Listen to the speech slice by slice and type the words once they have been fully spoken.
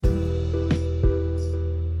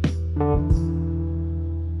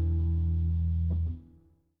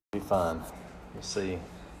fun. We'll see.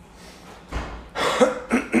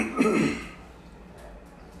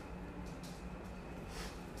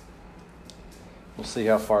 We'll see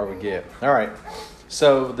how far we get. All right.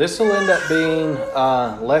 So this will end up being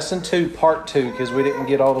Lesson 2, Part 2, because we didn't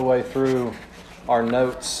get all the way through our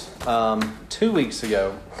notes 2 weeks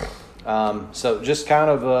ago. So just kind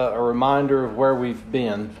of a reminder of where we've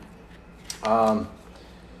been.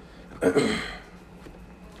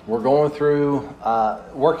 We're going through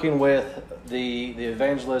working with the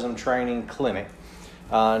Evangelism Training Clinic.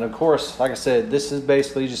 And of course, like I said, this is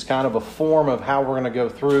basically just kind of a form of how we're going to go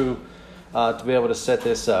through to be able to set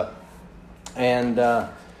this up. And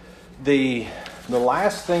the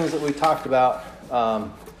last things that we talked about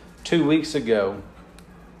 2 weeks ago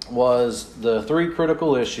was the 3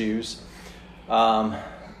 critical issues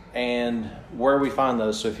and where we find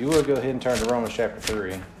those. So if you would go ahead and turn to Romans chapter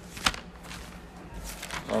 3.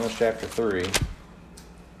 Romans chapter 3.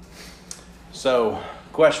 So,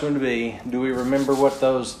 question would be, do we remember what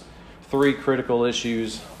those 3 critical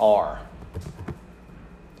issues are?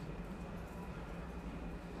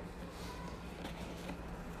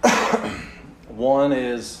 One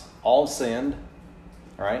is all sinned,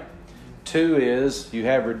 right? 2 is you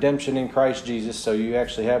have redemption in Christ Jesus, so you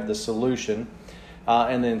actually have the solution.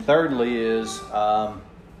 And then thirdly is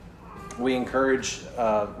we encourage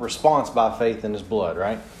response by faith in His blood,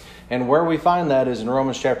 right? And where we find that is in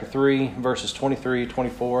Romans chapter 3, verses 23,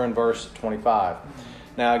 24, and verse 25.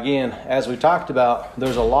 Now again, as we talked about,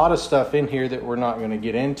 there's a lot of stuff in here that we're not going to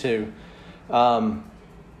get into.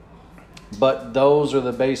 But those are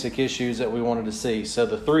the basic issues that we wanted to see. So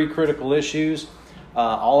the 3 critical issues,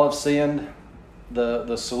 all have sinned.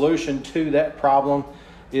 The solution to that problem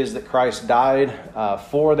is that Christ died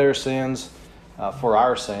for their sins, for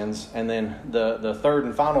our sins. And then the third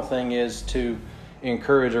and final thing is to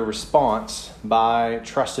encourage a response by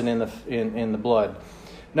trusting in the blood.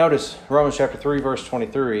 Notice Romans chapter 3, verse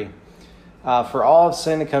 23. For all have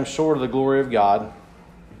sinned and come short of the glory of God,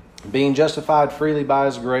 being justified freely by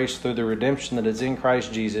His grace through the redemption that is in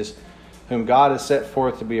Christ Jesus, whom God has set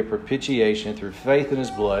forth to be a propitiation through faith in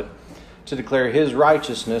His blood, to declare His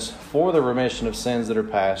righteousness for the remission of sins that are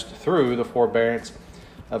past through the forbearance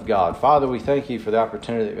of God. Father, we thank You for the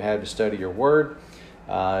opportunity that we have to study Your Word.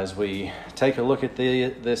 As we take a look at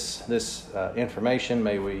this information,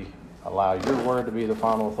 may we allow Your Word to be the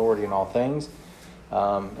final authority in all things.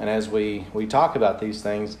 And as we talk about these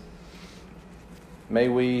things, may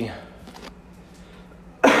we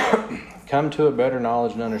come to a better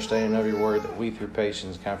knowledge and understanding of Your Word, that we through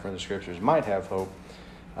patience come from the Scriptures might have hope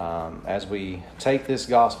as we take this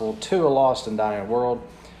gospel to a lost and dying world,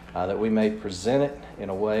 that we may present it in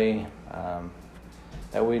a way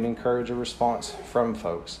that we'd encourage a response from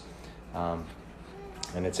folks.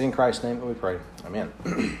 And it's in Christ's name that we pray. Amen.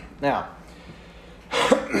 Now,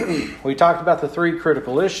 we talked about the 3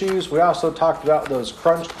 critical issues. We also talked about those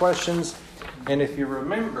crunch questions. And if you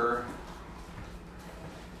remember,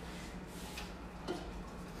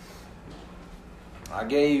 I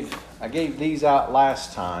gave these out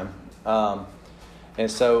last time,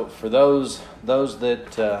 and so for those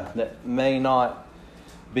that may not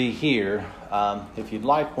be here, if you'd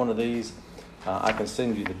like one of these, I can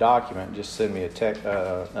send you the document. Just send me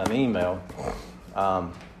an email.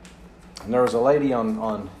 And there was a lady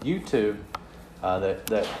on YouTube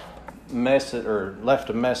that left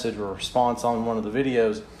a message or response on one of the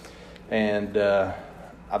videos, and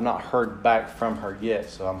I've not heard back from her yet,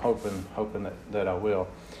 so I'm hoping that I will.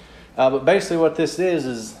 But basically what this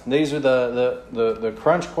is these are the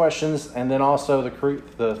crunch questions, and then also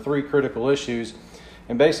the 3 critical issues.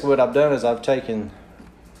 And basically what I've done is I've taken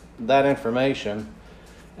that information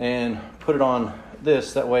and put it on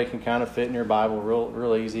this. That way it can kind of fit in your Bible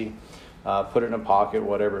real easy. Put it in a pocket,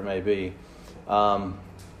 whatever it may be.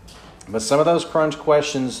 But some of those crunch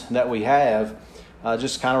questions that we have,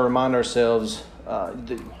 just kind of remind ourselves,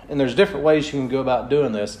 and there's different ways you can go about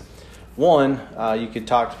doing this. One, you could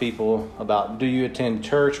talk to people about, do you attend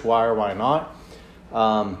church? Why or why not?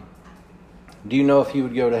 Do you know if you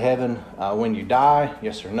would go to heaven when you die?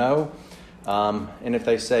 Yes or no? And if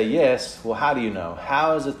they say yes, well, how do you know?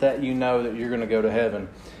 How is it that you know that you're going to go to heaven?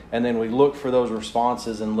 And then we look for those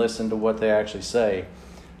responses and listen to what they actually say.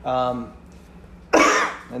 And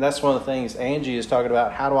that's one of the things Angie is talking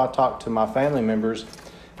about. How do I talk to my family members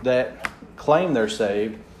that claim they're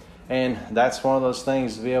saved? And that's one of those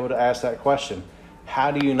things, to be able to ask that question.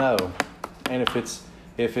 How do you know? And if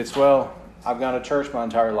it's well, I've gone to church my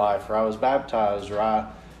entire life, or I was baptized, or I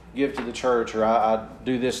give to the church, or I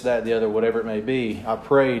do this, that, the other, whatever it may be. I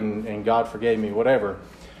prayed and God forgave me, whatever.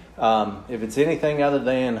 If it's anything other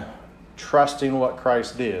than trusting what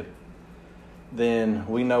Christ did, then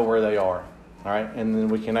we know where they are. All right, and then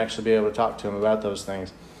we can actually be able to talk to them about those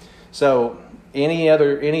things. So any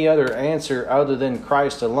other answer other than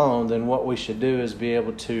Christ alone, then what we should do is be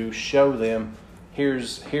able to show them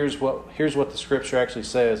here's what the Scripture actually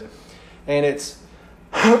says. And it's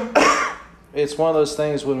it's one of those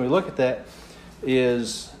things when we look at that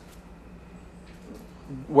is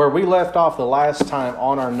where we left off the last time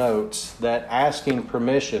on our notes, that asking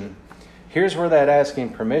permission. Here's where that asking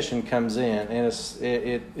permission comes in, and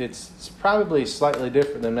it's probably slightly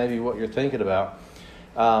different than maybe what you're thinking about.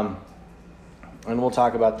 And we'll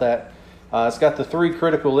talk about that. It's got the 3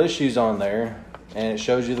 critical issues on there, and it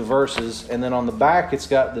shows you the verses. And then on the back, it's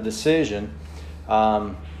got the decision,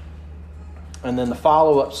 and then the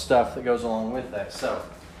follow-up stuff that goes along with that. So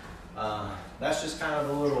that's just kind of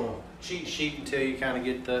a little cheat sheet until you kind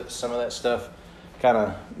of get some of that stuff kind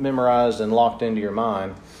of memorized and locked into your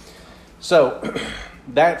mind. So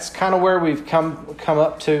that's kind of where we've come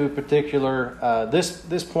up to particular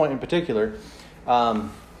this point in particular.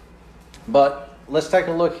 But let's take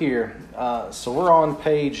a look here. So we're on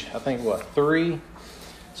page, I think, 3?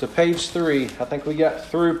 So page 3, I think we got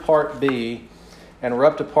through part B, and we're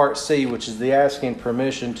up to part C, which is the asking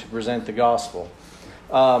permission to present the gospel.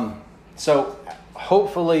 So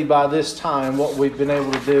hopefully by this time, what we've been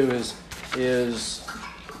able to do is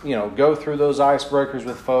go through those icebreakers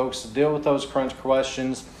with folks, deal with those crunch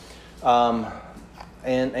questions,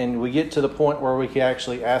 and we get to the point where we can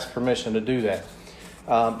actually ask permission to do that.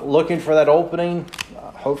 Looking for that opening,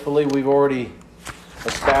 hopefully we've already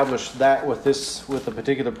established that with a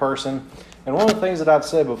particular person. And one of the things that I've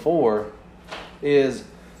said before is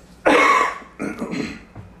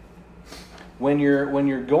when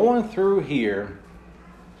you're going through here,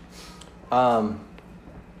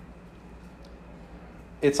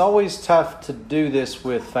 it's always tough to do this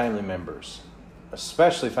with family members,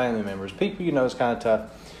 especially family members. People you know is kind of tough,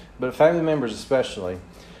 but family members especially.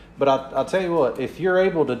 But I'll tell you what, if you're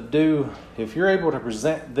able to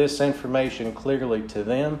present this information clearly to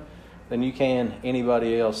them, then you can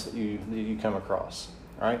anybody else that you come across,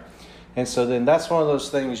 right? And so then that's one of those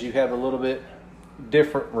things, you have a little bit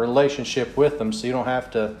different relationship with them, so you don't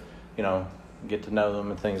have to, get to know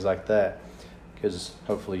them and things like that, because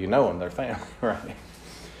hopefully you know them, they're family, right?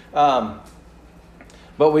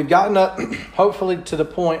 But we've gotten up, hopefully, to the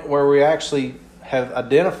point where we actually have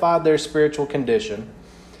identified their spiritual condition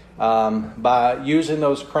by using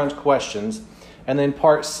those crunch questions. And then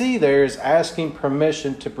part C there is asking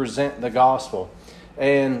permission to present the gospel.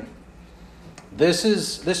 And this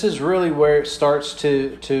is really where it starts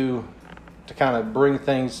to kind of bring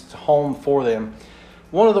things home for them.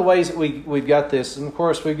 One of the ways that we've got this, and of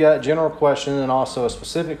course we've got general question and also a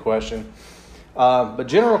specific question. But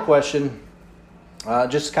general question,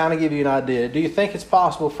 just kind of give you an idea. Do you think it's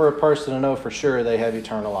possible for a person to know for sure they have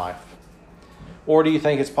eternal life? Or do you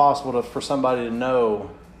think it's possible for somebody to know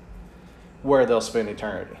where they'll spend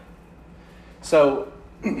eternity? So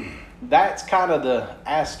that's kind of the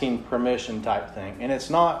asking permission type thing. And it's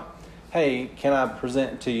not, hey, can I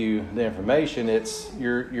present to you the information? It's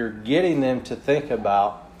you're getting them to think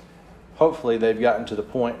about, hopefully they've gotten to the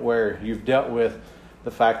point where you've dealt with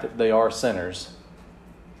the fact that they are sinners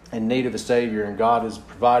in need of a Savior, and God has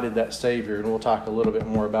provided that Savior, and we'll talk a little bit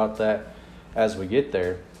more about that as we get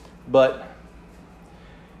there. But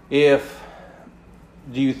do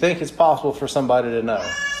you think it's possible for somebody to know?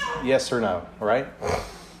 Yes or no, right?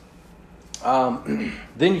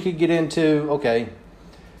 Then you could get into, okay,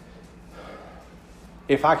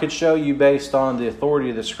 if I could show you based on the authority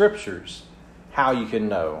of the Scriptures how you can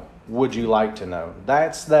know, would you like to know?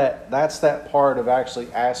 That's that part of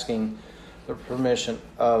actually asking the permission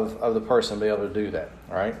of the person to be able to do that.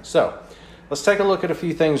 All right. So let's take a look at a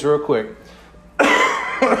few things real quick.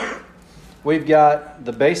 We've got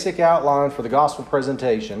the basic outline for the gospel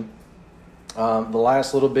presentation. The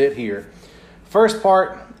last little bit here. First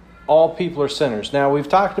part, all people are sinners. Now we've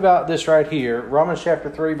talked about this right here, Romans chapter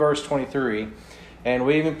 3, verse 23. And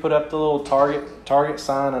we even put up the little target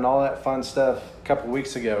sign and all that fun stuff a couple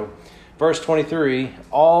weeks ago. Verse 23,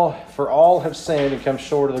 all have sinned and come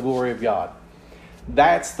short of the glory of God.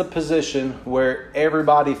 That's the position where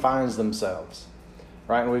everybody finds themselves.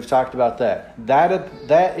 Right? And we've talked about that.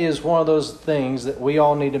 That is one of those things that we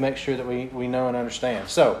all need to make sure that we know and understand.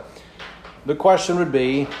 So, the question would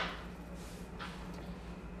be,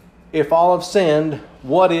 if all have sinned,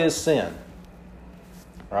 what is sin?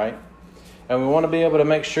 Right? And we want to be able to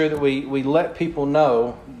make sure that we let people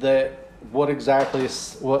know that what exactly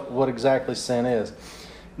sin is.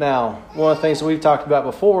 Now, one of the things that we've talked about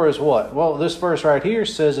before is what? Well, this verse right here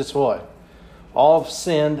says it's what? All have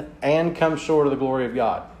sinned and come short of the glory of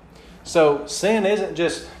God. So sin isn't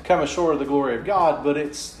just coming short of the glory of God, but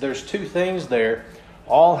there's two things there.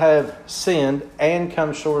 All have sinned and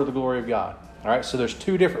come short of the glory of God. All right, so there's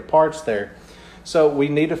two different parts there. So we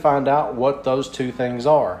need to find out what those two things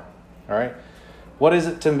are. All right, what is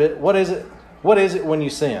it when you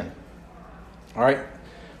sin? All right,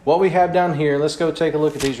 what we have down here. Let's go take a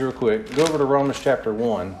look at these real quick. Go over to Romans chapter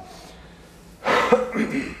 1.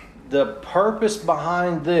 The purpose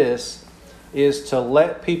behind this is to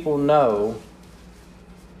let people know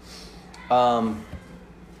and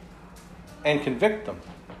convict them.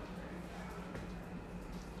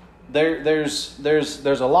 There's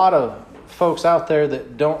a lot of folks out there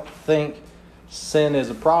that don't think sin is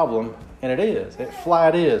a problem, and it is. It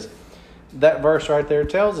flat is. That verse right there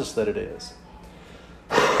tells us that it is.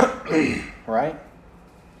 Right?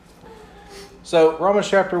 So, Romans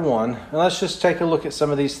chapter 1, and let's just take a look at some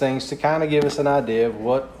of these things to kind of give us an idea of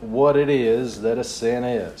what it is that a sin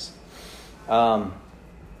is. Of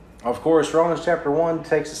course, Romans chapter 1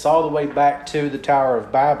 takes us all the way back to the Tower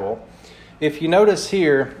of Babel. If you notice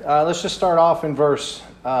here, let's just start off in verse...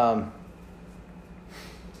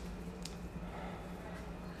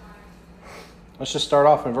 let's just start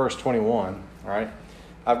off in verse 21, all right?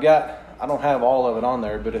 I don't have all of it on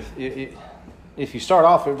there, but if you start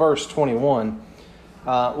off at verse 21,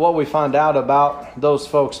 what we find out about those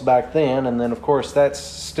folks back then, and then of course that's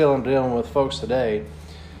still dealing with folks today.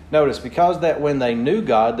 Notice, because that when they knew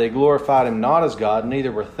God, they glorified Him not as God,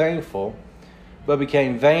 neither were thankful, but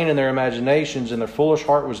became vain in their imaginations, and their foolish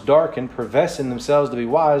heart was darkened, professing themselves to be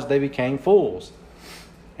wise, they became fools,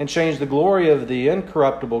 and changed the glory of the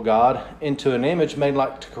incorruptible God into an image made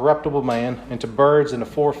like to corruptible man, and to birds, and to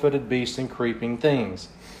four-footed beasts, and creeping things.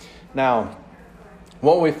 Now,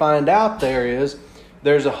 what we find out there is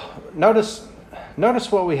notice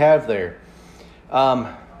what we have there.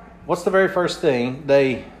 What's the very first thing?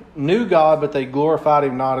 They knew God, but they glorified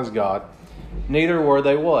Him not as God. Neither were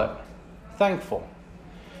they what? Thankful.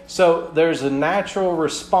 So there's a natural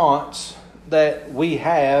response that we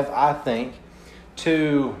have, I think,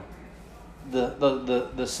 to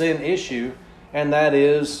the sin issue, and that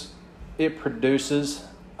is it produces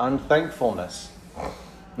unthankfulness.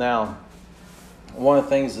 Now, one of the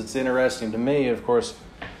things that's interesting to me, of course,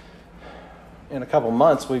 in a couple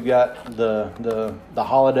months we've got the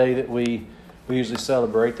holiday that we usually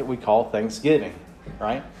celebrate that we call Thanksgiving,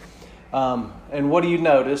 right? And what do you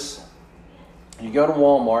notice? You go to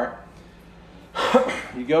Walmart.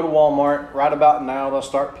 Right about now, they'll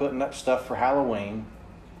start putting up stuff for Halloween.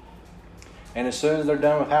 And as soon as they're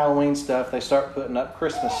done with Halloween stuff, they start putting up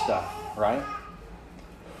Christmas stuff, right?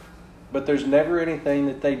 But there's never anything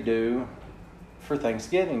that they do for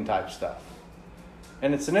Thanksgiving type stuff.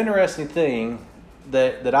 And it's an interesting thing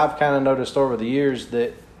that I've kind of noticed over the years,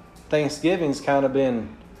 that Thanksgiving's kind of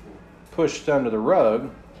been pushed under the rug.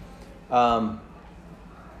 And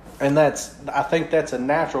I think that's a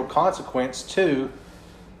natural consequence to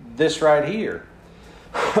this right here.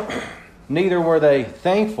 Neither were they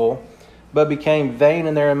thankful, but became vain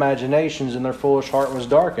in their imaginations, and their foolish heart was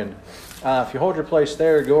darkened. If you hold your place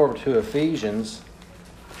there, go over to Ephesians.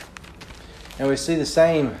 And we see the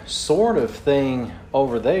same sort of thing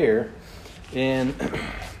over there in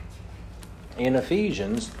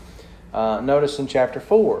Ephesians. Notice in chapter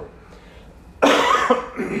 4.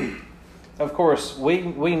 Of course,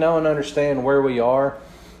 we know and understand where we are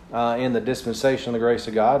in the dispensation of the grace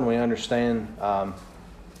of God, and we understand,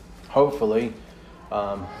 hopefully,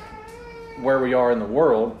 where we are in the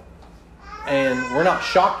world. And we're not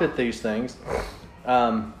shocked at these things.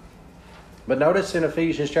 But notice in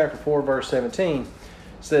Ephesians chapter 4, verse 17, it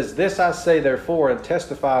says, "This I say therefore, and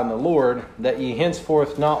testify in the Lord, that ye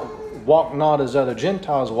henceforth walk not as other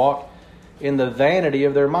Gentiles walk, in the vanity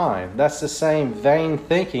of their mind." That's the same vain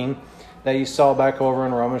thinking that you saw back over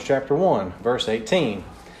in Romans chapter 1, verse 18.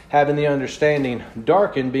 "Having the understanding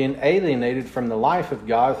darkened, being alienated from the life of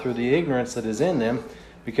God through the ignorance that is in them,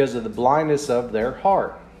 because of the blindness of their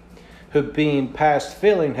heart, who being past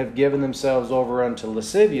feeling have given themselves over unto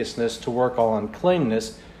lasciviousness, to work all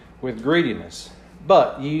uncleanness with greediness.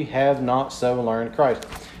 But ye have not so learned Christ."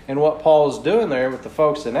 And what Paul's doing there with the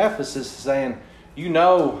folks in Ephesus is saying, you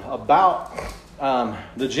know about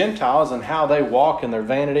the Gentiles and how they walk in their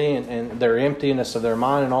vanity and their emptiness of their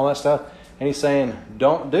mind and all that stuff. And he's saying,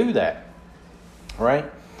 don't do that. Right?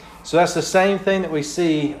 So that's the same thing that we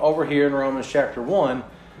see over here in Romans chapter 1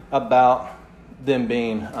 about them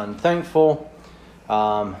being unthankful.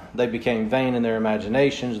 They became vain in their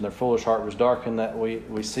imaginations, and their foolish heart was darkened. That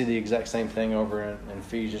we see the exact same thing over in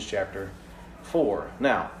Ephesians chapter 4.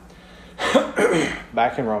 Now,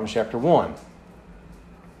 back in Romans chapter 1.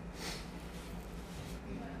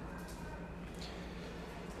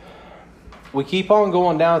 we keep on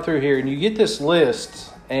going down through here, and you get this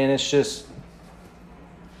list, and it's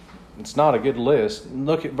not a good list.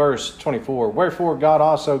 Look at verse 24. Wherefore God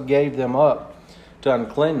also gave them up to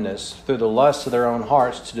uncleanness through the lusts of their own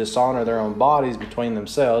hearts, to dishonor their own bodies between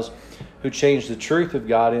themselves, who changed the truth of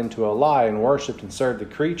God into a lie, and worshipped and served the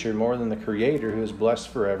creature more than the Creator, who is blessed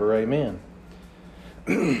forever. Amen.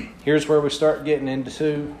 Here's where we start getting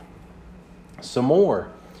into some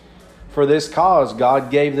more. For this cause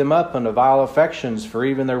God gave them up unto vile affections, for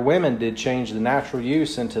even their women did change the natural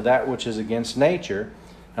use into that which is against nature.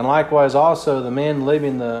 And likewise also the men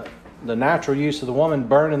leaving the natural use of the woman,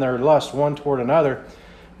 burning their lust one toward another,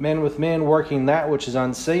 men with men working that which is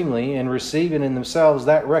unseemly, and receiving in themselves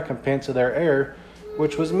that recompense of their error,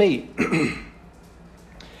 which was meet.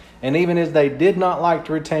 And even as they did not like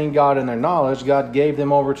to retain God in their knowledge, God gave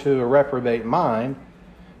them over to a reprobate mind,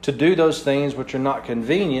 to do those things which are not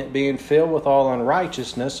convenient, being filled with all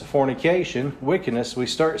unrighteousness, fornication, wickedness. We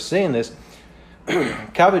start seeing this.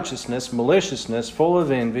 Covetousness, maliciousness, full of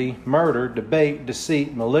envy, murder, debate,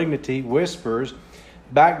 deceit, malignity, whisperers,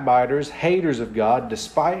 backbiters, haters of God,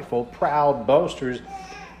 despiteful, proud, boasters,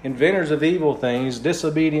 inventors of evil things,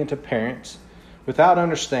 disobedient to parents, without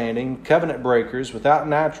understanding, covenant breakers, without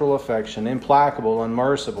natural affection, implacable,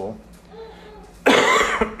 unmerciful,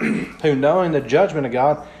 who knowing the judgment of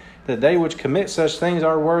God, that they which commit such things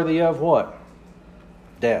are worthy of what?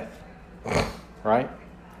 Death. Right?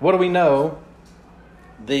 What do we know?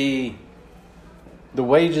 The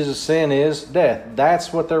wages of sin is death.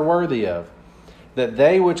 That's what they're worthy of. That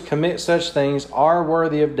they which commit such things are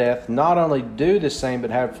worthy of death, not only do the same, but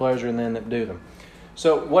have pleasure in them that do them.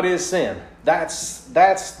 So what is sin? That's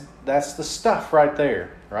the stuff right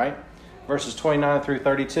there, right? Verses 29 through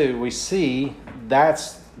 32, we see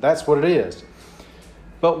that's what it is.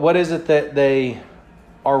 But what is it that they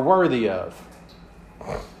are worthy of?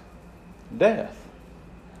 Death,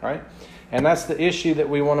 right? And that's the issue that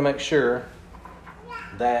we want to make sure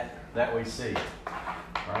that we see,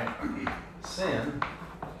 right? Sin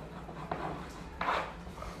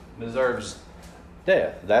deserves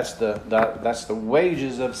death. That's the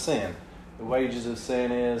wages of sin. The wages of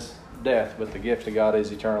sin is death, but the gift of God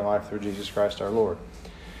is eternal life through Jesus Christ our Lord.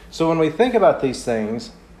 So when we think about these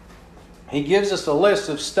things, he gives us a list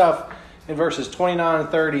of stuff in verses 29,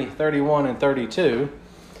 30, 31, and 32.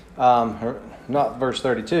 Not verse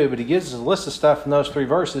 32, but he gives us a list of stuff in those three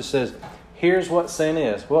verses. Says, here's what sin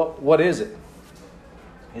is. Well, what is it?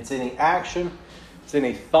 It's any action, it's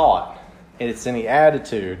any thought, and it's any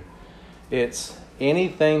attitude. It's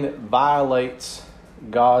anything that violates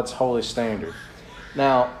God's holy standard.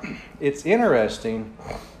 Now, it's interesting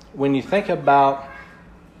when you think about,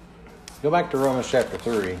 go back to Romans chapter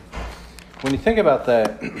 3. When you think about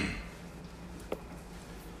that,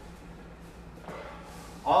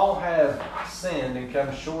 all have sinned and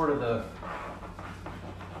come short of the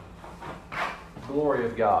glory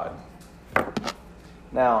of God.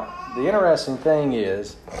 Now, the interesting thing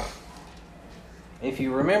is, if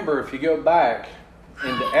you go back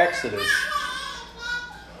into Exodus,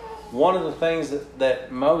 one of the things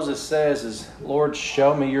that Moses says is, Lord,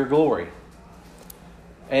 show me your glory.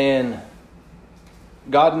 And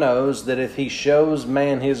God knows that if he shows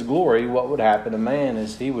man his glory, what would happen to man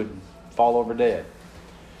is he would fall over dead.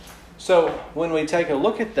 So when we take a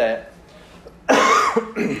look at that,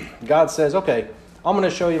 God says, okay, I'm going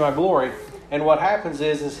to show you my glory. And what happens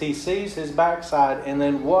is he sees his backside, and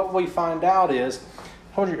then what we find out is,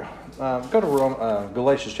 go to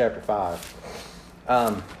Galatians chapter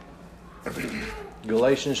 5.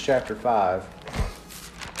 Galatians chapter 5.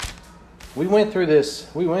 We went through this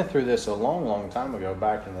a long time ago,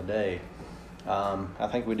 back in the day. I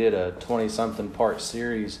think we did a 20-something part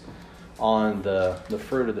series on the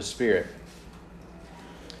fruit of the Spirit.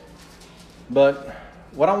 But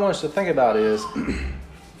what I want us to think about is,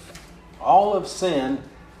 all have sinned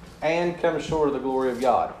and come short of the glory of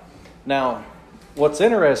God. Now, what's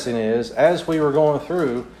interesting is, as we were going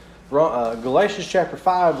through, Galatians chapter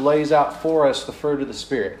 5 lays out for us the fruit of the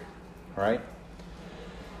Spirit. Right?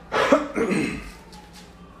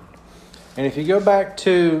 And if you go back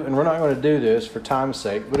to, and we're not going to do this for time's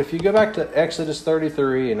sake, but if you go back to Exodus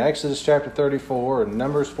 33 and Exodus chapter 34 and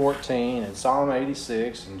Numbers 14 and Psalm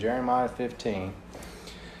 86 and Jeremiah 15,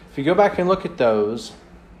 if you go back and look at those,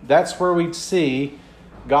 that's where we'd see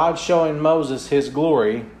God showing Moses his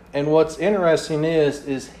glory. And what's interesting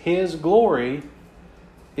is his glory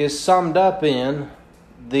is summed up in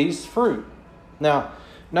these fruit. Now,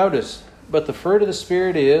 notice, but the fruit of the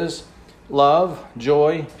Spirit is love,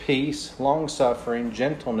 joy, peace, long-suffering,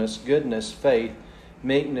 gentleness, goodness, faith,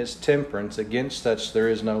 meekness, temperance. Against such there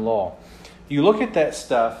is no law. You look at that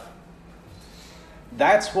stuff,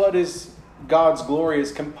 That's what God's glory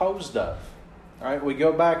is composed of. All right, we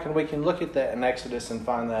go back and we can look at that in Exodus and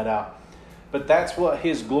find that out. But that's what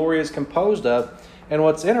His glory is composed of. And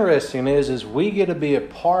what's interesting is we get to be a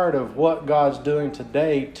part of what God's doing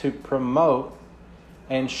today to promote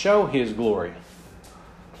and show His glory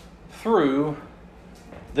through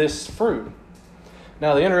this fruit.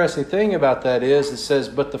 Now, the interesting thing about that is it says,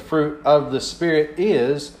 but the fruit of the Spirit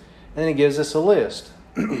is, and then it gives us a list.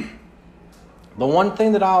 The one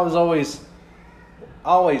thing that I was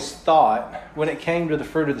always thought when it came to the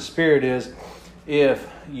fruit of the Spirit is, if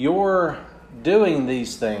you're doing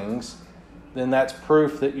these things, then that's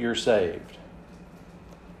proof that you're saved.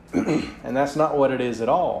 And that's not what it is at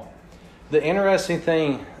all. The interesting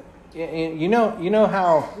thing, you know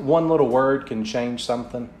how one little word can change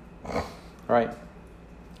something? Right?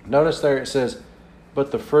 Notice there it says,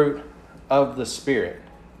 but the fruit of the Spirit.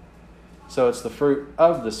 So it's the fruit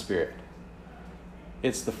of the Spirit.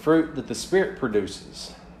 It's the fruit that the Spirit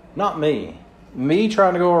produces, not me. Me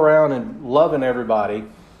trying to go around and loving everybody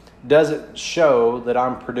doesn't show that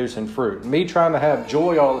I'm producing fruit. Me trying to have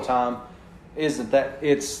joy all the time isn't that.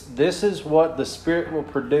 This is what the Spirit will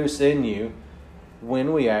produce in you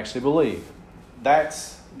when we actually believe.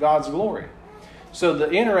 That's God's glory. So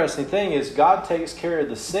the interesting thing is God takes care of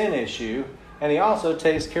the sin issue, and He also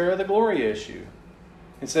takes care of the glory issue.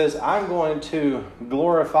 It says, I'm going to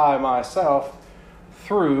glorify myself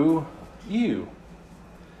through you.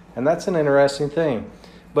 And that's an interesting thing.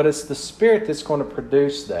 But it's the Spirit that's going to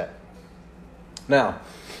produce that. Now,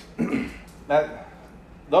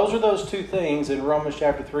 those are those two things in Romans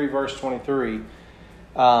chapter 3, verse 23,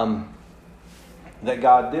 that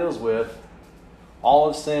God deals with.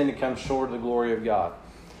 All have sinned and come short of the glory of God.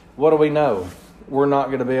 What do we know? We're not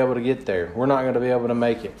going to be able to get there. We're not going to be able to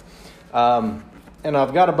make it. And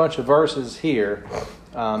I've got a bunch of verses here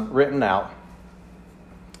written out.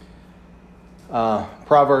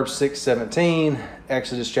 Proverbs 6:17,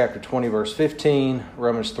 Exodus chapter 20, verse 15,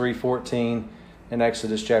 Romans 3:14, and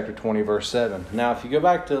Exodus chapter 20, verse 7. Now, if you go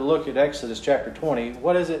back to look at Exodus chapter 20,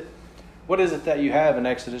 what is it that you have in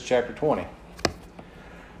Exodus chapter 20?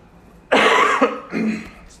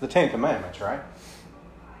 It's the 10 Commandments, right?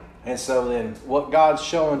 And so then what God's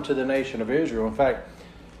showing to the nation of Israel, in fact,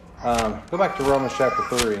 go back to Romans chapter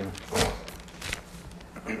 3.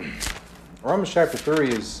 Romans chapter 3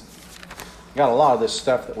 is got a lot of this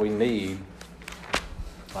stuff that we need.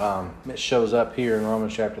 It shows up here in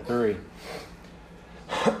Romans chapter 3.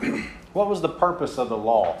 What was the purpose of the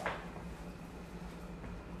law?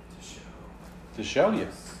 To show you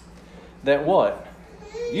that what?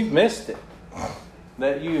 You've missed it.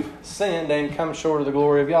 That you've sinned and come short of the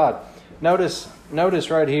glory of God. Notice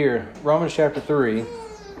right here, Romans chapter 3,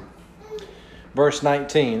 verse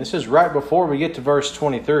 19. This is right before we get to verse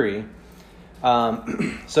 23.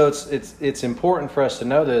 So it's important for us to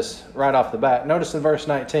know this right off the bat. Notice in verse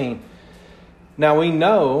 19. Now we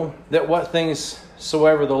know that what things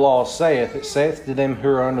soever the law saith, it saith to them who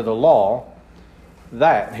are under the law,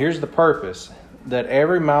 that, here's the purpose, that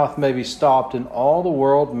every mouth may be stopped and all the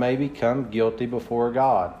world may become guilty before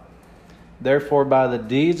God. Therefore by the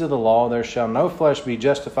deeds of the law there shall no flesh be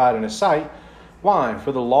justified in His sight. Why?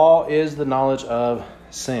 For the law is the knowledge of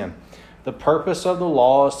sin. The purpose of the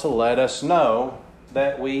law is to let us know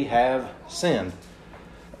that we have sinned.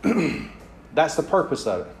 That's the purpose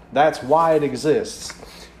of it. That's why it exists.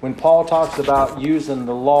 When Paul talks about using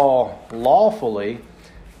the law lawfully,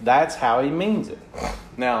 that's how he means it.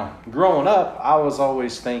 Now, growing up, I was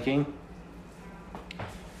always thinking,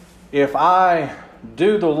 if I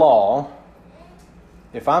do the law,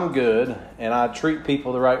 if I'm good and I treat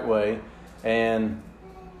people the right way and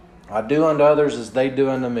I do unto others as they do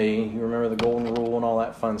unto me. You remember the golden rule and all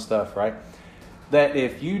that fun stuff, right? That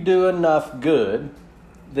if you do enough good,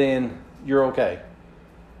 then you're okay.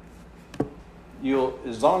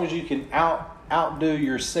 As long as you can outdo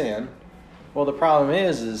your sin. Well, the problem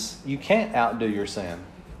is you can't outdo your sin.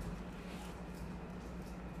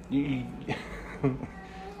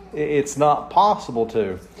 It's not possible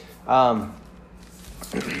to. And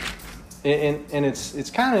it's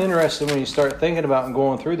kind of interesting when you start thinking about and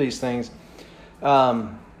going through these things.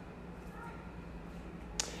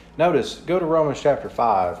 Notice, go to Romans chapter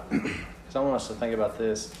 5. Because I want us to think about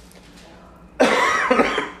this.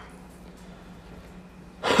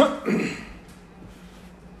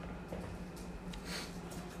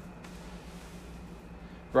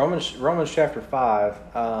 Romans chapter 5.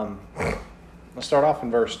 Let's start off in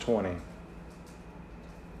verse 20.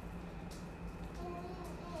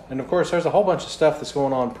 And of course, there's a whole bunch of stuff that's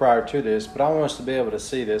going on prior to this, but I want us to be able to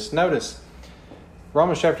see this. Notice,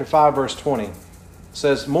 Romans chapter 5, verse 20. It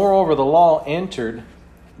says, moreover, the law entered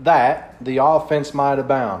that the offense might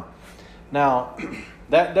abound. Now,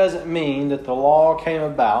 that doesn't mean that the law came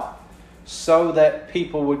about so that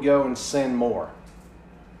people would go and sin more.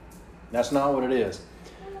 That's not what it is.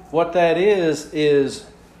 What that is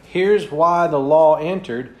here's why the law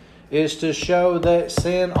entered, is to show that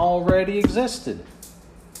sin already existed.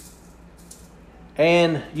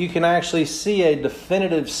 And you can actually see a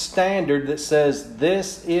definitive standard that says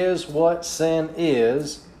this is what sin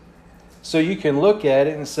is. So you can look at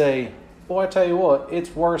it and say, boy, I tell you what,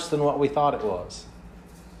 it's worse than what we thought it was.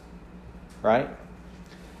 Right?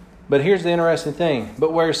 But here's the interesting thing.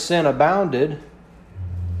 But where sin abounded,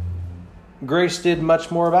 grace did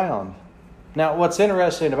much more abound. Now, what's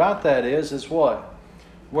interesting about that is what?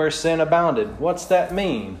 Where sin abounded. What's that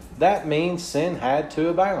mean? That means sin had to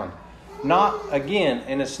abound. Not, again,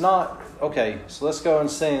 and it's not, okay, so let's go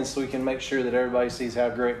and sin so we can make sure that everybody sees how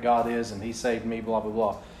great God is and He saved me, blah, blah,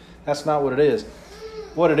 blah. That's not what it is.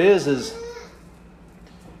 What it is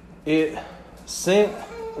sin,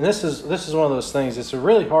 and this is one of those things, it's a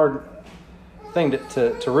really hard thing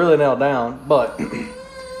to really nail down, but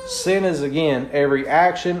sin is, again, every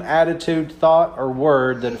action, attitude, thought, or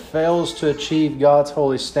word that fails to achieve God's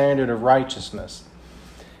holy standard of righteousness.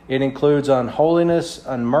 It includes unholiness,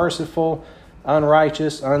 unmerciful,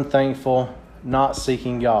 unrighteous, unthankful, not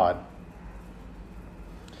seeking God,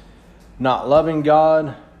 not loving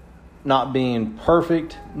God, not being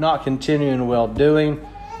perfect, not continuing well-doing,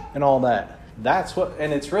 and all that. That's what,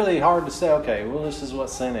 and it's really hard to say, okay, well, this is what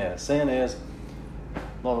sin is. Sin is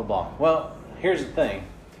blah, blah, blah. Well, here's the thing.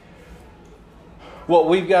 What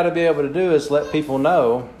we've got to be able to do is let people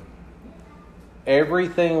know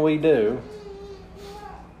everything we do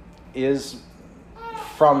is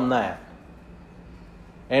from that.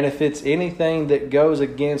 And if it's anything that goes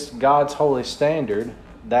against God's holy standard,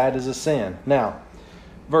 that is a sin. Now,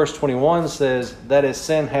 verse 21 says, that as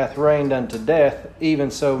sin hath reigned unto death, even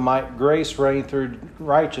so might grace reign through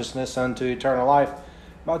righteousness unto eternal life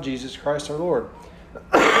by Jesus Christ our Lord.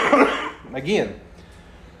 Again,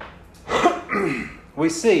 we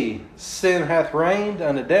see sin hath reigned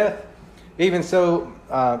unto death, even so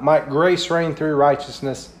might grace reign through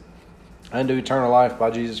righteousness unto eternal life by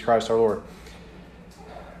Jesus Christ our Lord.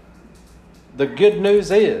 The good news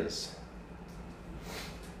is,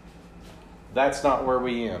 that's not where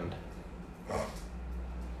we end.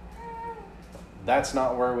 That's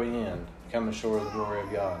not where we end. Coming short of the glory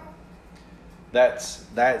of God.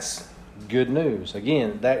 That's good news.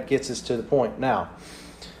 Again, that gets us to the point. Now,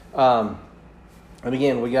 and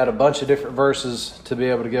again, we got a bunch of different verses to be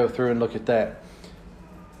able to go through and look at that.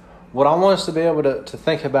 What I want us to be able to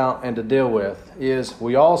think about and to deal with is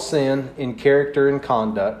we all sin in character and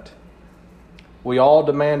conduct. We all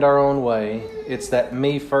demand our own way. It's that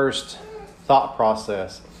me first thought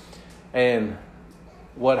process. And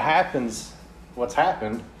what's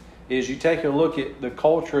happened is you take a look at the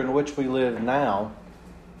culture in which we live now,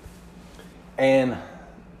 and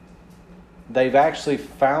they've actually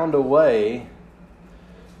found a way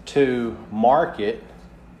to market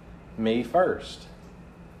me first.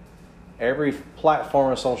 Every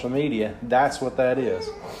platform of social media, that's what that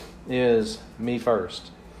is me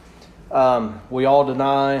first. We all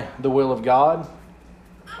deny the will of God.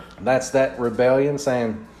 That's that rebellion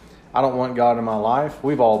saying, I don't want God in my life.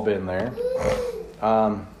 We've all been there.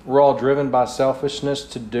 We're all driven by selfishness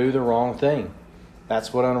to do the wrong thing.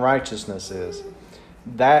 That's what unrighteousness is.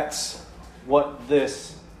 That's what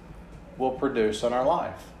this will produce in our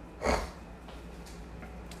life.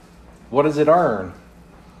 What does it earn?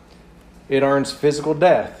 It earns physical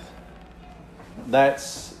death. That's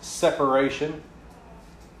separation,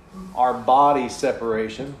 our body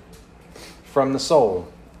separation from the soul.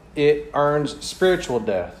 It earns spiritual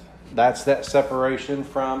death. That's that separation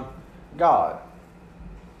from God.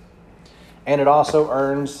 And it also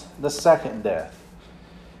earns the second death.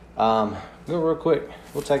 Go real quick.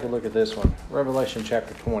 We'll take a look at this one. Revelation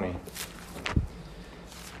chapter 20.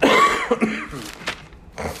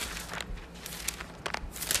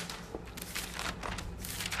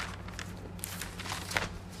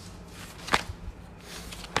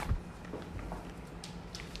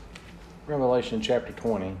 Revelation chapter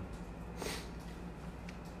 20.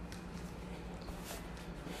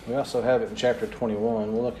 We also have it in chapter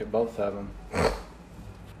 21. We'll look at both of them.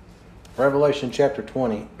 Revelation chapter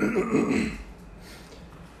 20.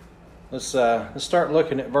 Let's start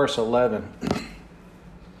looking at verse 11.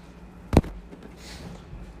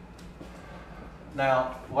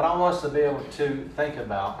 Now, what I want us to be able to think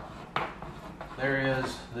about, there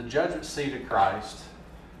is the judgment seat of Christ,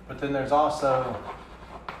 but then there's also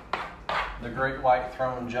the great white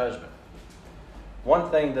throne judgment.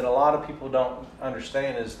 one thing that a lot of people don't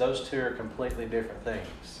understand is those two are completely different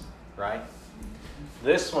things, right?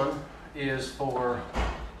 This one is for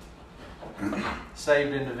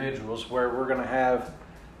saved individuals, where we're going to have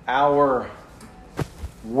our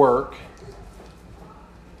work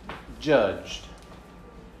judged.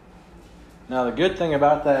 Now, the good thing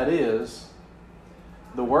about that is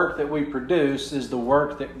the work that we produce is the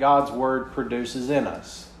work that God's Word produces in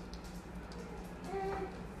us.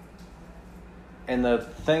 And the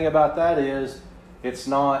thing about that is, it's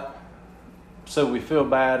not so we feel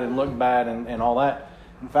bad and look bad and all that.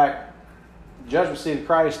 In fact, Judgment Seat of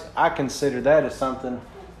Christ, I consider that as something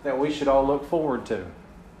that we should all look forward to.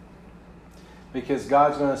 Because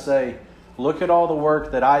God's going to say, look at all the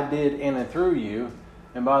work that I did in and through you.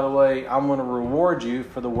 And by the way, I'm going to reward you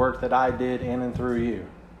for the work that I did in and through you.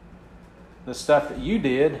 The stuff that you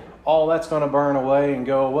did, all that's going to burn away and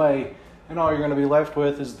go away. And all you're going to be left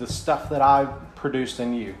with is the stuff that I produced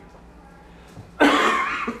in you.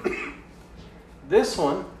 This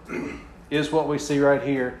one is what we see right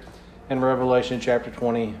here in Revelation chapter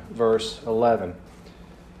 20, verse 11.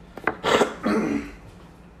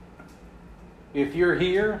 If you're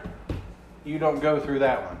here, you don't go through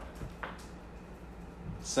that one.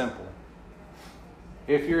 Simple.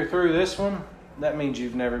 If you're through this one, that means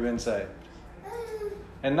you've never been saved.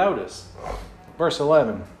 And notice, verse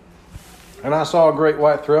 11. And I saw a great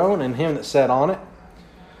white throne, and him that sat on it,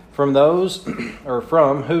 from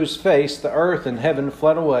whose face the earth and heaven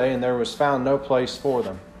fled away, and there was found no place for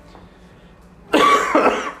them.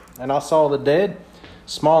 And I saw the dead,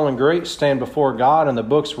 small and great, stand before God, and the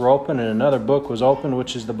books were open, and another book was opened,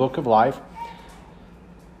 which is the book of life.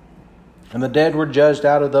 And the dead were judged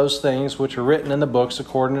out of those things which are written in the books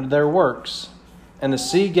according to their works. And the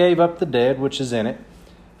sea gave up the dead which is in it,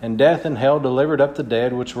 and death and hell delivered up the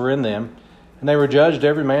dead which were in them, and they were judged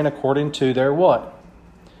every man according to their what?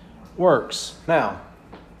 Works. Now,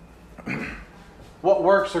 what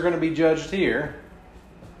works are going to be judged here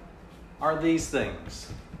are these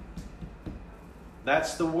things.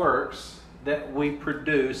 That's the works that we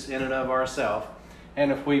produce in and of ourselves.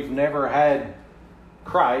 And if we've never had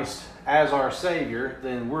Christ as our Savior,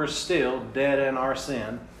 then we're still dead in our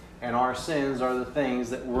sin. And our sins are the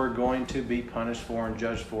things that we're going to be punished for and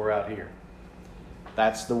judged for out here.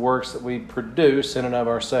 That's the works that we produce in and of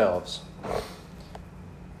ourselves.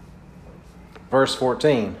 Verse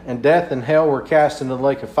 14. And death and hell were cast into the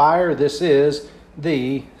lake of fire. This is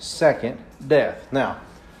the second death. Now,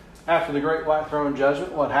 after the great white throne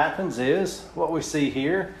judgment, what happens is what we see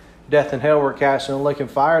here. Death and hell were cast into the lake of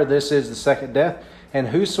fire. This is the second death. And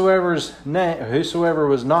whosoever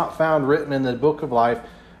was not found written in the book of life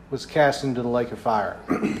was cast into the lake of fire.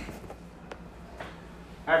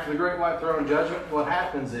 After the great white throne judgment, what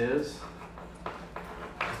happens is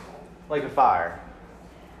lake of fire.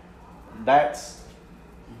 That's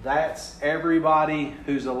everybody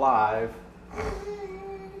who's alive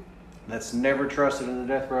that's never trusted in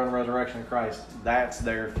the death, burial, and resurrection of Christ. That's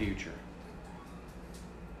their future.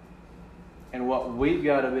 And what we've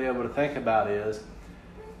got to be able to think about is,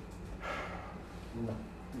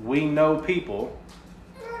 we know people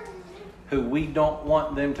who we don't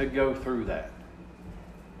want them to go through that.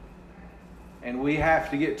 And we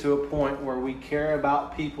have to get to a point where we care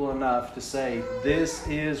about people enough to say, this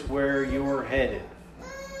is where you're headed.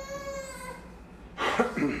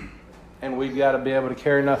 And we've got to be able to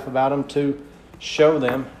care enough about them to show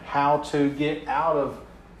them how to get out of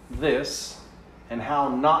this and how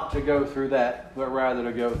not to go through that, but rather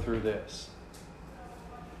to go through this.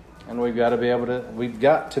 And we've got to be able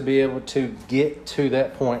to get to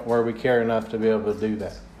that point where we care enough to be able to do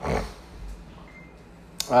that.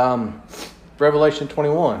 Revelation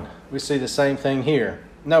 21, we see the same thing here.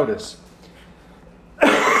 Notice.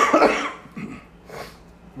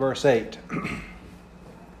 Verse 8.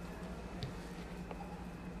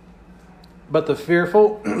 But the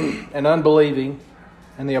fearful and unbelieving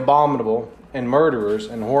and the abominable and murderers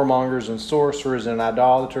and whoremongers and sorcerers and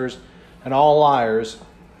idolaters and all liars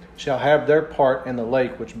shall have their part in the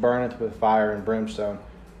lake which burneth with fire and brimstone,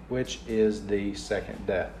 which is the second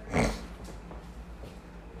death.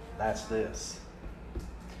 That's this.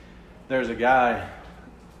 There's a guy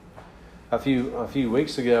a few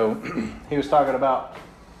weeks ago, he was talking about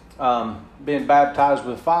being baptized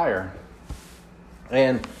with fire.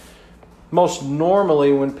 And most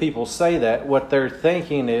normally when people say that, what they're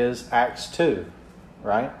thinking is Acts 2,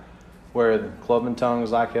 right? Where the cloven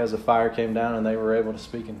tongues like as a fire came down and they were able to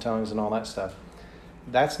speak in tongues and all that stuff.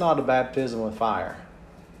 That's not a baptism with fire.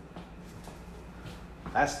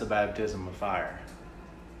 That's the baptism with fire.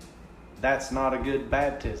 That's not a good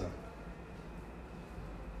baptism.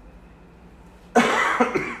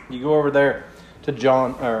 You go over there to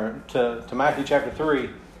to Matthew chapter 3,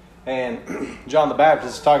 and John the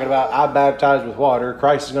Baptist is talking about, I baptize with water.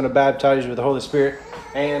 Christ is going to baptize you with the Holy Spirit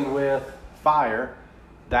and with fire.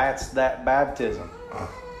 That's that baptism.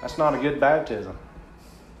 That's not a good baptism.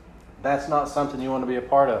 That's not something you want to be a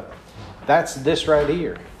part of. That's this right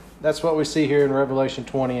here. That's what we see here in Revelation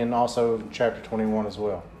 20 and also chapter 21 as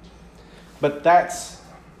well. But that's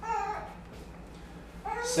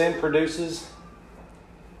sin produces.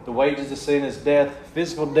 The wages of sin is death,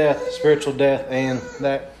 physical death, spiritual death, and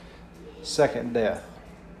that second death.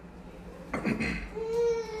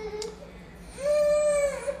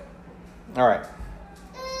 All right.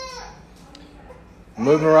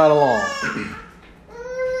 Moving right along.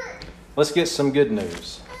 Let's get some good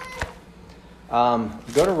news. Go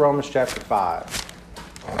to Romans chapter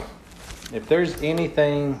 5. If there's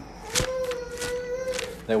anything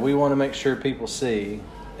that we want to make sure people see,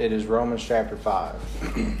 it is Romans chapter 5.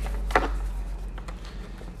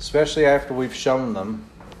 Especially after we've shown them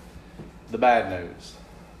the bad news.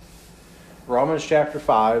 Romans chapter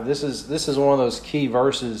 5, this is one of those key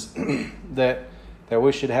verses that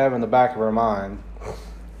we should have in the back of our mind.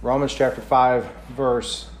 Romans chapter 5,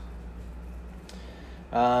 verse...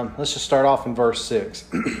 let's just start off in verse 6.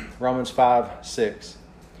 Romans 5, 6.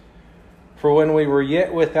 For when we were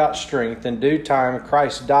yet without strength, in due time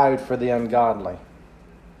Christ died for the ungodly.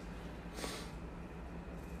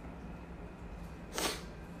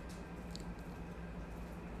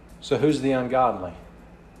 So who's the ungodly?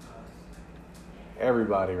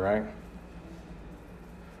 Everybody, right?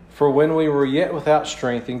 For when we were yet without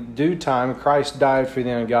strength, in due time Christ died for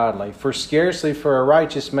the ungodly. For scarcely for a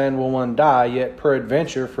righteous man will one die, yet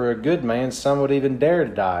peradventure for a good man some would even dare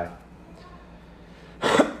to die.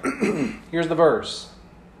 Here's the verse.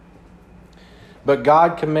 But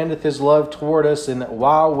God commendeth his love toward us, in that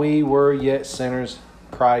while we were yet sinners,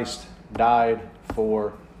 Christ died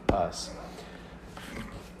for us.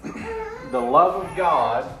 The love of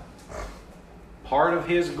God, part of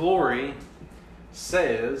his glory,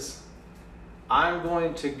 says, I'm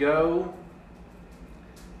going to go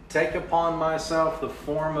take upon myself the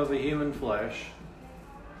form of a human flesh.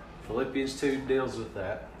 Philippians 2 deals with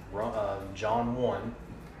that. John 1.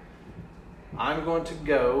 I'm going to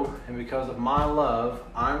go, and because of my love,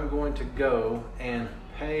 I'm going to go and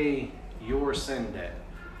pay your sin debt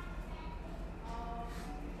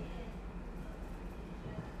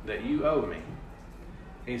that you owe me.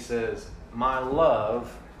 He says, my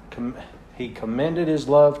love, he commended his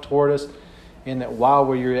love toward us in that while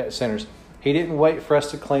we were yet sinners. He didn't wait for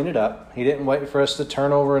us to clean it up. He didn't wait for us to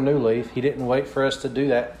turn over a new leaf. He didn't wait for us to do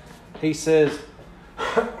that. He says,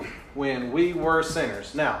 when we were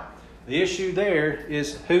sinners. Now, the issue there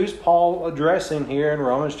is, who's Paul addressing here in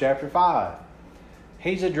Romans chapter 5?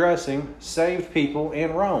 He's addressing saved people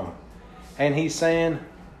in Rome. And he's saying,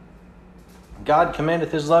 God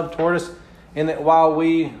commendeth his love toward us in that while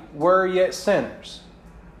we were yet sinners.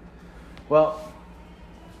 Well,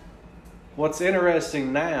 what's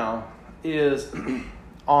interesting now is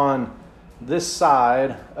on this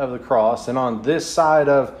side of the cross and on this side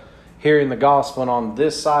of hearing the gospel and on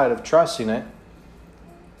this side of trusting it,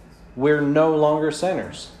 we're no longer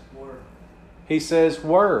sinners. He says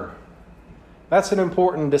were. That's an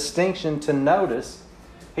important distinction to notice.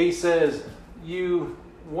 He says you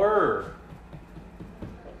were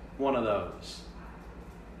one of those.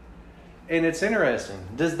 And it's interesting.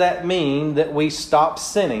 Does that mean that we stop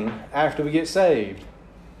sinning after we get saved?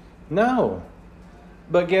 No.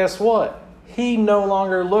 But guess what? He no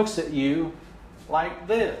longer looks at you like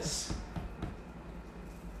this.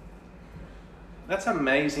 That's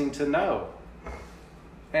amazing to know.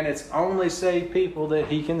 And it's only saved people that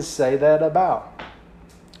he can say that about.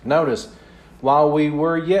 Notice, while we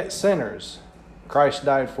were yet sinners, Christ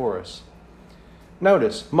died for us.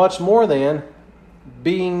 Notice, much more than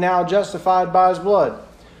being now justified by his blood.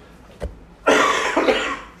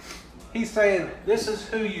 He's saying, this is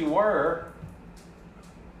who you were,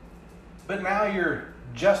 but now you're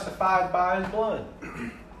justified by his blood.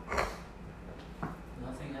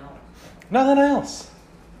 Nothing else.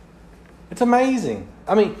 It's amazing.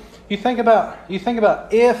 I mean, you think about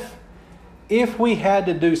if we had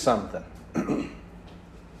to do something,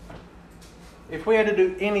 if we had to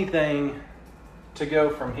do anything to go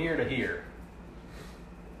from here to here,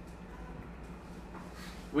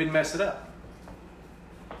 we'd mess it up.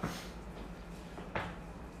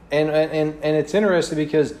 And it's interesting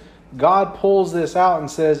because God pulls this out and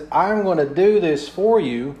says, I'm going to do this for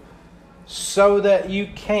you so that you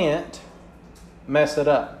can't mess it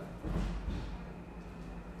up.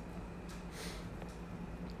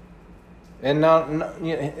 And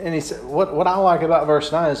and he said, what I like about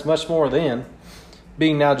verse 9 is much more than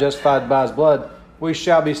being now justified by his blood, we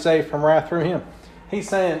shall be saved from wrath through him. He's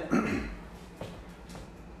saying,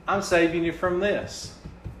 I'm saving you from this.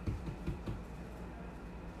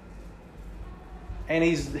 And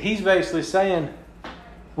he's basically saying,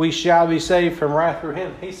 we shall be saved from wrath through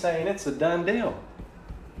him. He's saying it's a done deal.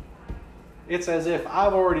 It's as if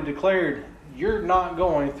I've already declared you're not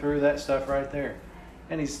going through that stuff right there.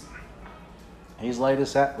 And he's laid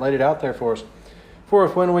it out there for us. For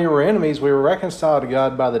if when we were enemies, we were reconciled to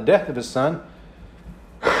God by the death of his Son,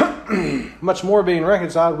 much more being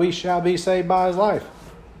reconciled, we shall be saved by his life.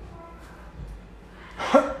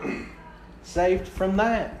 Saved from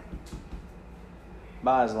that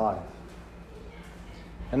by his life.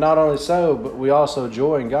 And not only so, but we also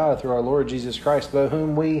joy in God through our Lord Jesus Christ, by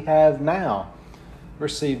whom we have now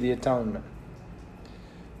received the atonement.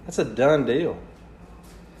 That's a done deal.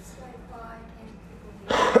 It's like, why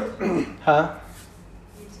can't people Huh?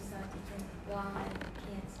 You just have to think, why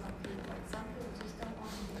can't some people? Some people just don't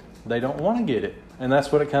want to do it. They don't want to get it. And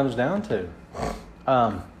that's what it comes down to.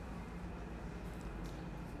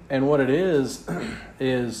 And what it is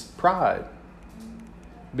pride.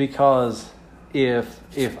 Because if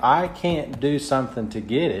I can't do something to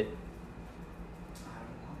get it,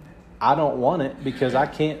 I don't want it because I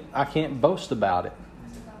can't boast about it.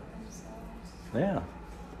 It's about themselves. Yeah.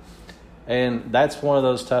 And that's one of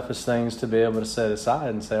those toughest things to be able to set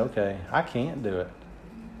aside and say, okay, I can't do it.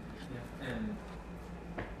 Yeah. And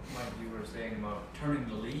like you were saying about turning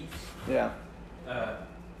the leaf, Yeah.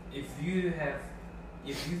 if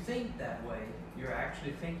you think that way, you're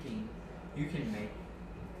actually thinking you can make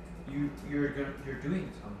you're doing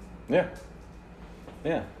something. Yeah.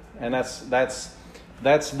 Yeah. And that's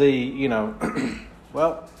the,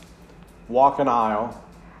 well, walk an aisle,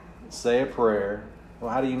 say a prayer. Well,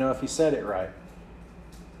 how do you know if you said it right?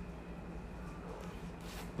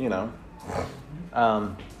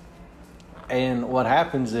 And what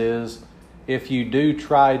happens is if you do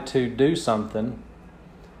try to do something,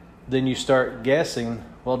 then you start guessing,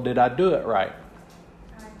 well, did I do it right?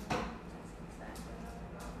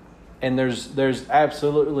 And there's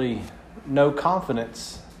absolutely no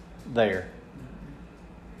confidence there.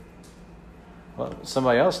 Well,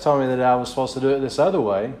 somebody else told me that I was supposed to do it this other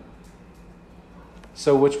way.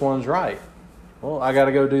 So which one's right? Well, I got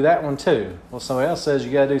to go do that one too. Well, somebody else says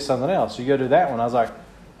you got to do something else. You got to do that one. I was like,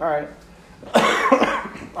 all right,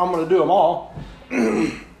 I'm going to do them all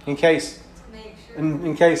in case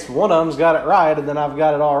one of them's got it right, and then I've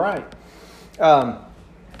got it all right.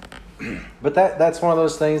 But that's one of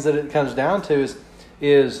those things that it comes down to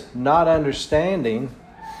is not understanding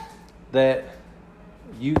that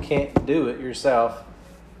you can't do it yourself.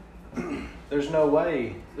 There's no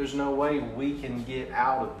way we can get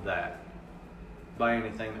out of that by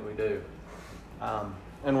anything that we do.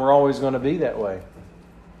 And we're always going to be that way.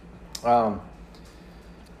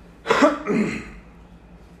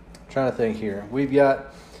 Trying to think here. We've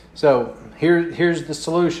got, so here's the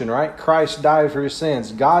solution, right? Christ died for your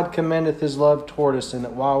sins. God commendeth his love toward us in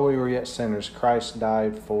that while we were yet sinners, Christ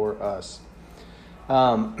died for us.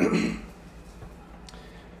 1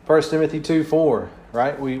 Timothy 2:4,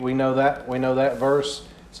 right? We know that. We know that verse.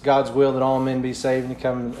 It's God's will that all men be saved and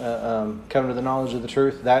come to the knowledge of the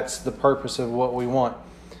truth. That's the purpose of what we want.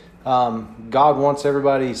 God wants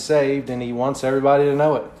everybody saved, and he wants everybody to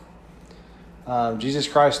know it. Jesus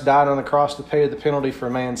Christ died on the cross to pay the penalty for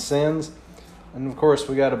man's sins. And of course,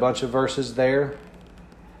 we got a bunch of verses there.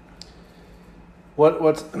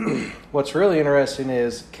 What's really interesting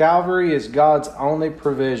is Calvary is God's only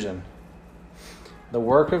provision. The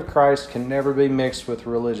work of Christ can never be mixed with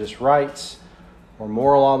religious rites or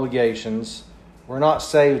moral obligations. We're not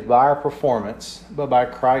saved by our performance, but by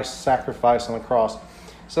Christ's sacrifice on the cross.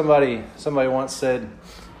 Somebody once said,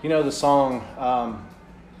 you know the song,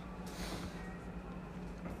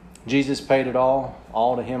 Jesus paid it all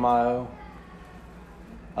to him I owe.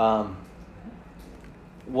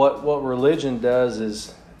 What religion does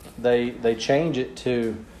is they change it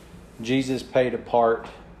to Jesus paid a part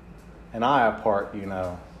and I a part, you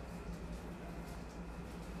know.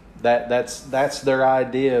 That's their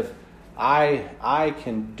idea of I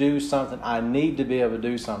can do something. I need to be able to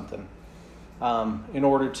do something in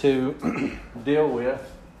order to deal with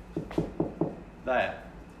that.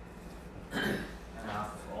 And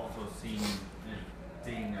I've also seen it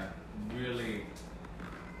being a really,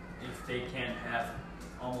 if they can't have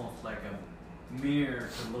almost like a mirror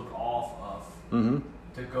to look off of,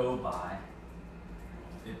 to go by,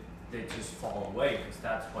 they just fall away because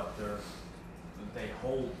that's what they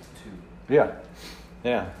hold to.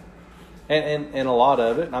 Yeah. And a lot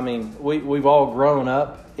of it, I mean, we've all grown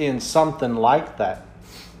up in something like that.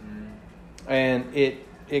 And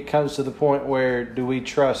it comes to the point where, do we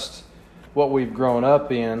trust what we've grown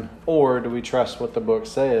up in, or do we trust what the book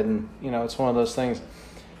said? And, it's one of those things.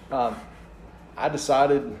 I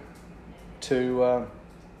decided to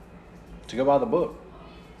go by the book.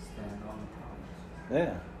 Stand on the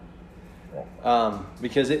promise. Yeah.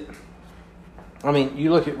 Because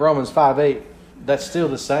you look at Romans 5:8, that's still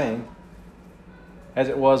the same as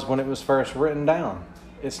it was when it was first written down.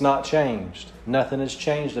 It's not changed. Nothing has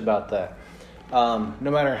changed about that. No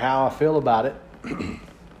matter how I feel about it,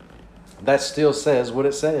 that still says what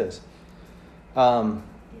it says. It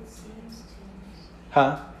seems changed.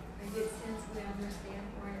 Huh? Like it seems we understand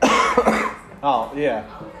where it is. Oh, yeah.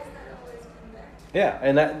 How does that always come back? Yeah,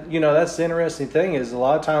 and that's the interesting thing is a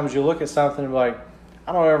lot of times you look at something and be like,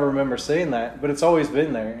 I don't ever remember seeing that, but it's always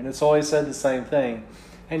been there, and it's always said the same thing,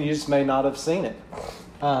 and you just may not have seen it.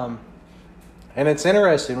 And it's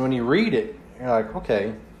interesting when you read it, you're like,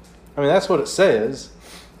 okay, that's what it says.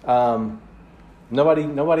 Nobody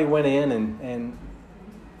went in and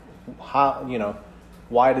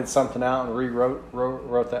whited something out and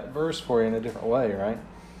wrote that verse for you in a different way, right?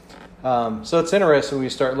 So it's interesting when you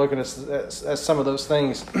start looking at some of those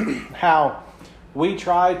things, how we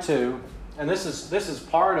try to, and this is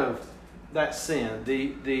part of that sin,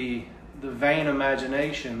 the vain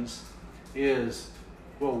imaginations is,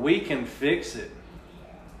 well, we can fix it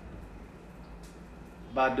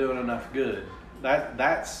by doing enough good.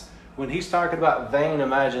 That's when he's talking about vain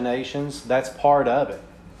imaginations, that's part of it.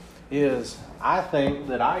 Is I think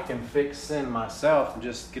that I can fix sin myself and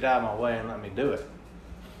just get out of my way and let me do it.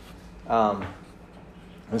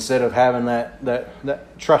 Instead of having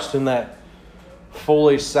that trust in that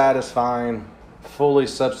fully satisfying, fully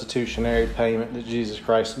substitutionary payment that Jesus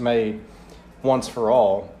Christ made once for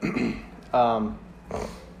all, and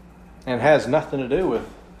has nothing to do with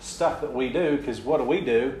stuff that we do, because what do we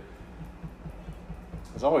do?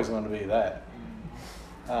 It's always going to be that.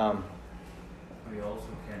 We also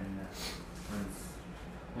can,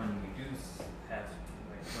 when we do have,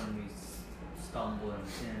 when we stumble and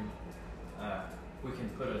sin, we can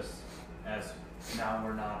put us as now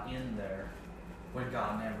we're not in there when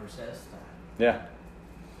God never says that.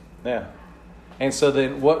 Yeah. And so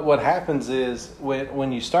then what happens is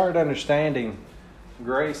when you start understanding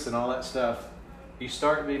grace and all that stuff, you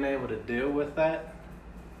start being able to deal with that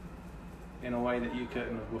in a way that you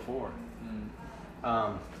couldn't have before.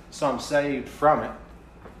 So I'm saved from it,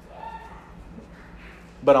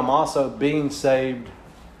 but I'm also being saved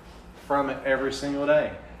from it every single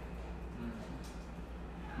day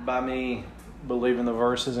by me believing the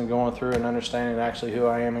verses and going through and understanding actually who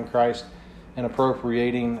I am in Christ and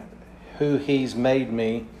appropriating who He's made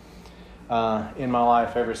me in my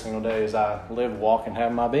life every single day as I live, walk, and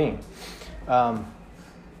have my being. And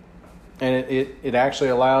it actually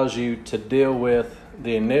allows you to deal with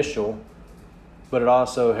the initial, but it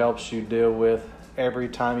also helps you deal with every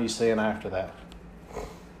time you sin after that.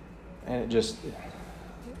 And it just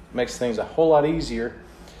makes things a whole lot easier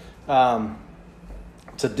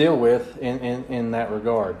to deal with in that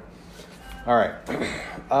regard. All right.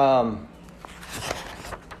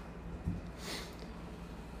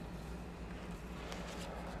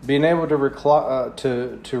 Being able to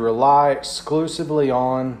rely exclusively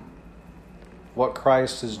on what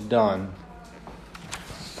Christ has done.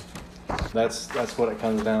 That's what it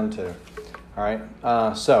comes down to. All right.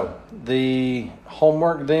 So the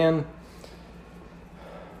homework then,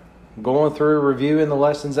 going through reviewing the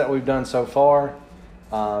lessons that we've done so far.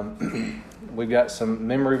 We've got some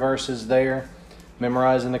memory verses there,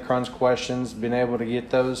 memorizing the crunch questions, being able to get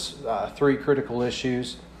those 3 critical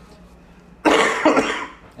issues.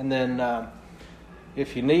 And then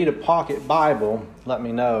if you need a pocket Bible, let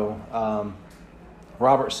me know.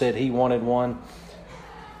 Robert said he wanted one.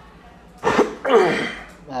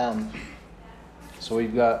 So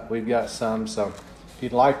we've got some. So if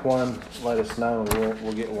you'd like one, let us know and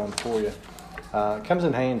we'll get one for you. It comes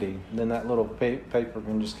in handy. Then that little paper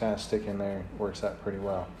can just kind of stick in there. It works out pretty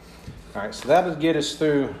well. All right, so that would get us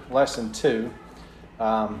through lesson 2.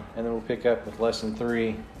 And then we'll pick up with lesson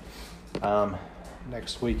 3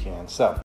 next weekend. So